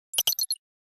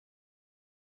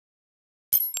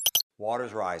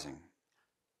Waters Rising.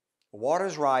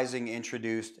 Waters Rising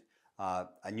introduced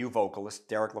a new vocalist,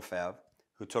 Derek Lefebvre,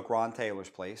 who took Ron Taylor's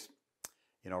place.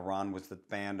 You know, Ron was the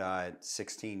band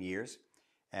 16 years,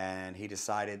 and he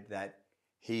decided that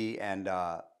he and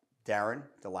Darren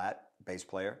DeLatte, bass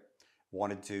player,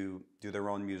 wanted to do their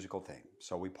own musical thing.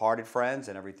 So we parted friends,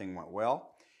 and everything went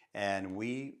well, and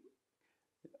we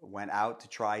went out to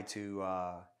try to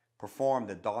perform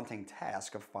the daunting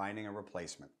task of finding a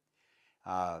replacement.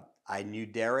 I knew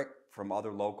Derek from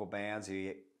other local bands.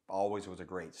 He always was a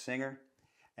great singer,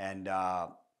 and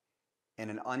in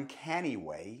an uncanny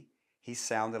way, he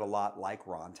sounded a lot like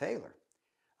Ron Taylor.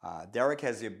 Derek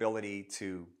has the ability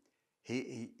to,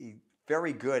 he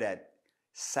very good at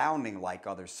sounding like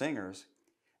other singers,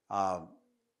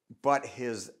 but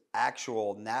his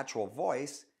actual natural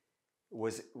voice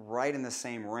was right in the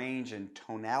same range and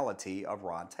tonality of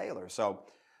Ron Taylor. So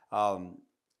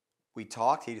we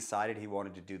talked, he decided he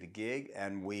wanted to do the gig,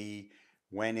 and we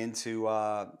went into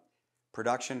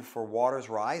production for Waters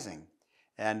Rising.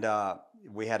 And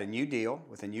we had a new deal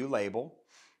with a new label,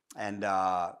 and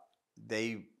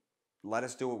they let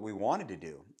us do what we wanted to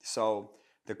do. So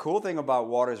the cool thing about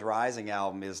Waters Rising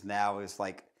album is now is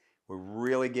like we're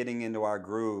really getting into our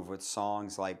groove with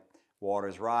songs like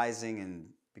Waters Rising and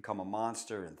Become a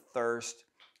Monster and Thirst,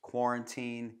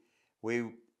 Quarantine.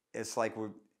 It's like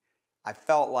I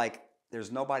felt like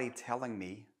there's nobody telling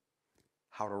me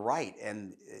how to write,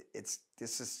 and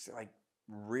this is like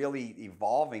really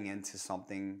evolving into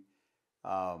something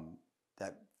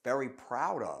that very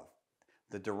proud of,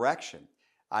 the direction.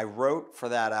 I wrote for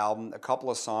that album a couple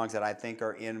of songs that I think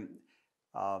are in,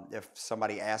 if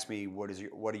somebody asked me what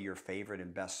are your favorite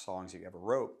and best songs that you ever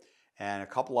wrote, and a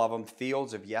couple of them,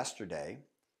 Fields of Yesterday,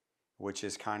 which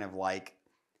is kind of like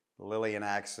Lillian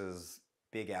Axe's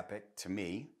big epic to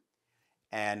me,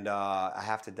 and I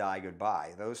Have to Die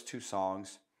Goodbye. Those two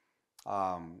songs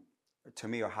to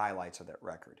me are highlights of that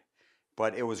record.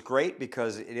 But it was great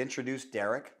because it introduced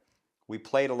Derek. We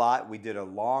played a lot. We did a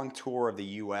long tour of the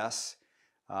U.S.,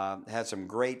 had some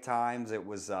great times. It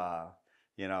was, on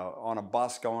a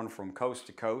bus going from coast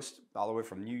to coast, all the way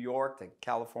from New York to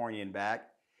California and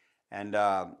back. And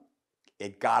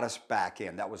it got us back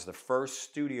in. That was the first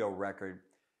studio record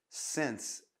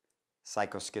since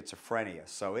Psychoschizophrenia.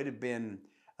 So it had been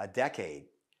a decade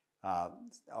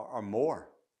or more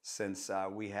since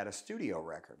we had a studio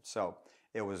record. So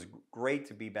it was great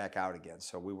to be back out again.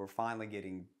 So we were finally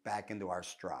getting back into our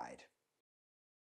stride.